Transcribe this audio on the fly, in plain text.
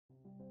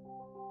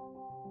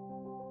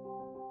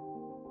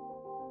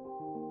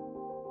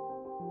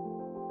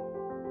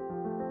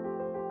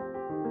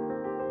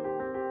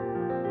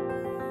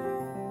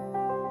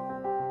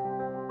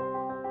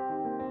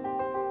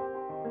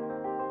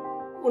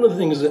One of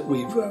the things that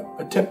we've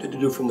attempted to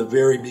do from the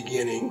very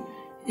beginning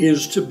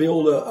is to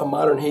build a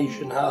modern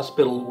Haitian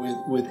hospital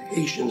with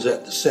Haitians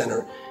at the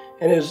center.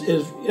 And as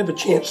you have a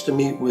chance to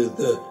meet with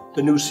the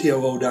new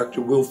COO, Dr.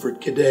 Wilfred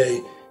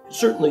Cadet, it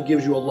certainly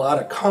gives you a lot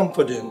of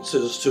confidence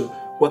as to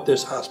what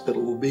this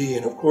hospital will be.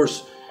 And of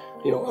course,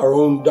 you know, our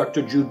own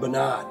Dr. Jude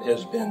Bernat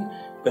has been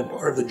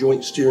part of the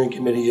Joint Steering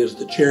Committee as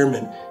the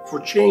chairman. For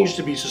change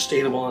to be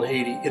sustainable in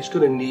Haiti, it's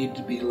going to need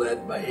to be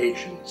led by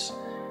Haitians.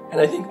 And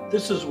I think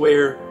this is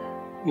where,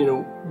 you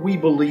know, we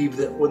believe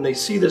that when they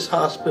see this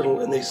hospital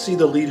and they see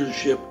the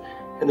leadership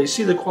and they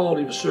see the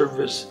quality of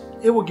service,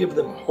 it will give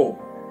them hope.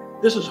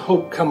 This is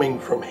hope coming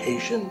from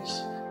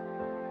Haitians.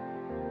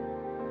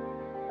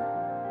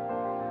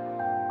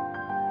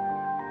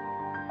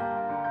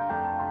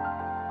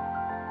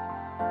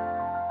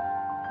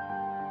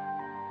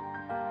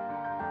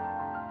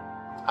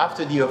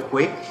 After the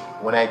earthquake,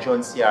 when I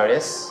joined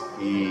CRS,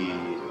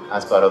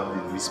 as part of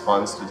the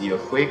response to the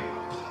earthquake,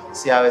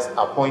 CRS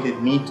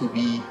appointed me to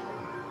be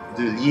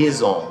the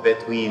liaison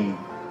between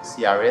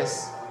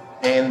CRS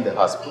and the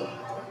hospital.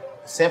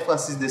 St.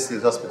 Francis de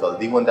Sales Hospital,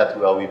 the one that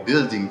we are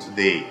rebuilding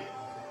today,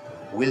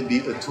 will be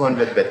a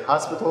 200-bed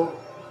hospital,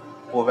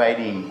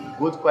 providing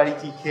good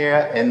quality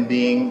care and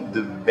being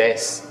the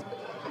best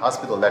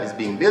hospital that is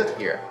being built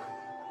here.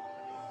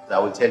 I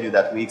will tell you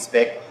that we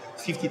expect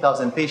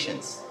 50,000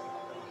 patients.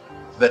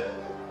 But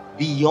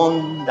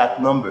beyond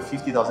that number,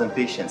 50,000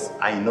 patients,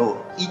 I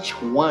know each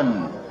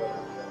one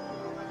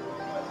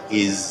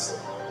is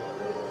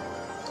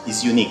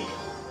unique.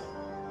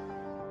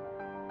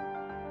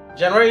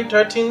 January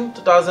 13,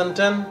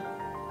 2010,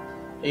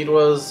 it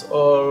was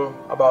all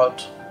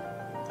about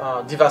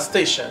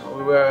devastation.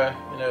 We were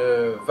in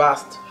a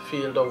vast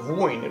field of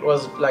ruin. It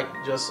was like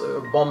just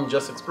a bomb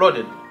just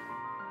exploded.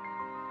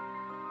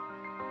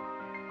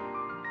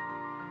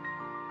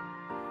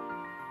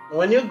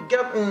 When you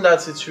get in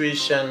that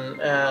situation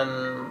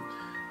and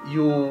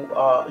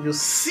you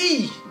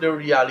see the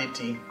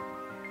reality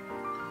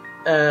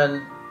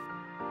and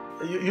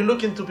you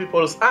look into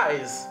people's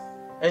eyes,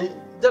 and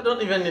they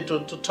don't even need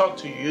to talk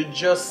to you. You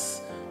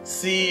just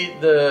see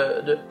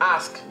the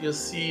ask, you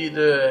see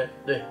the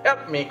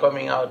help me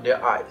coming out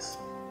their eyes.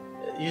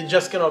 You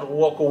just cannot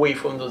walk away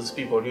from those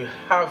people. You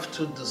have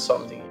to do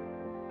something.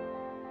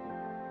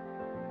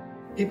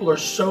 People are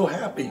so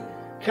happy,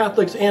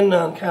 Catholics and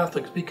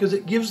non-Catholics, because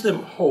it gives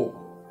them hope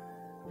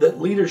that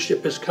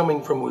leadership is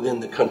coming from within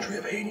the country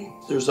of Haiti.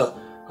 There's an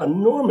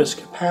enormous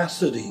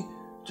capacity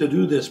to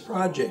do this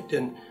project,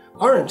 and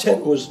our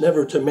intent was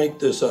never to make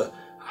this a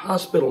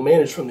hospital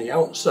managed from the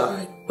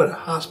outside, but a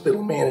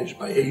hospital managed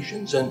by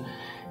Haitians. And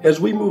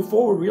as we move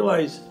forward,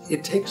 realize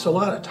it takes a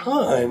lot of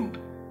time,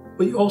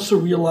 but you also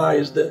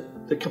realize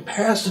that the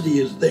capacity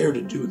is there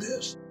to do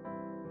this.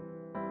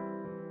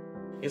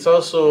 It's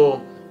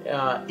also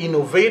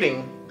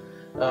innovating,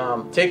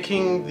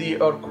 taking the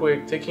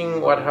earthquake,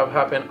 taking what have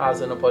happened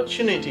as an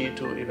opportunity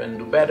to even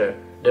do better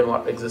than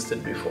what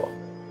existed before.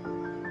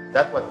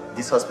 That's what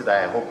this hospital,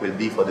 I hope, will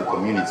be for the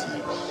community,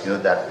 you know,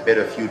 that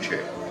better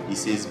future.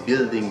 This is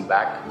building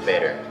back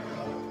better.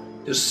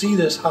 To see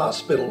this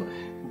hospital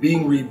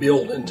being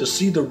rebuilt and to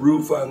see the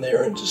roof on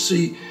there and to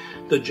see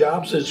the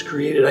jobs it's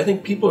created, I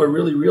think people are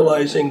really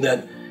realizing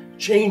that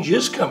change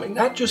is coming.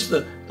 Not just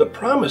the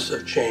promise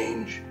of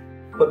change,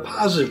 but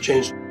positive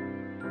change.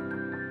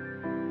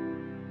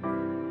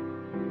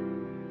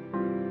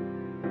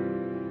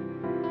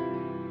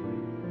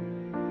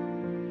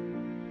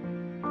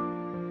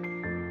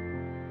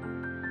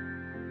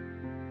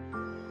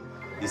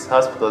 This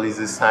hospital is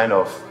a sign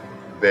of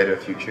better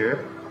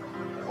future,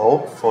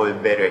 hope for a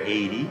better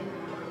Haiti,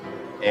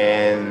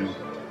 and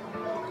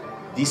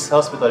this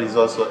hospital is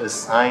also a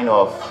sign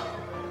of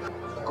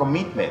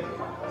commitment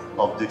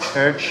of the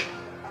church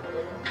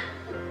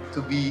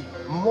to be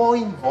more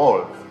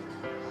involved,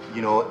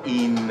 you know,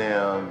 in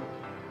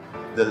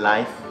the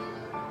life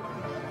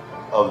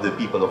of the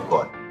people of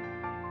God.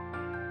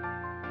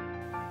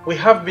 We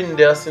have been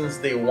there since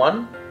day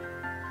one,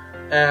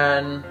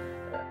 and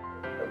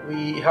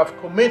we have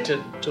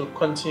committed to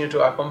continue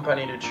to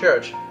accompany the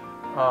church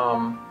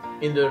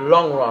in the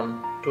long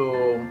run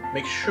to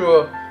make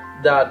sure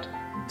that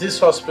this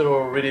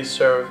hospital really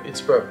serves its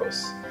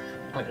purpose.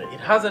 It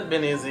hasn't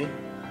been easy,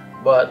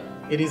 but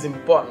it is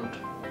important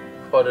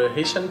for the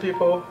Haitian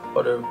people,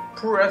 for the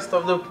poorest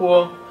of the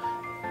poor,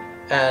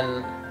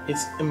 and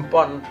it's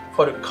important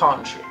for the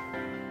country.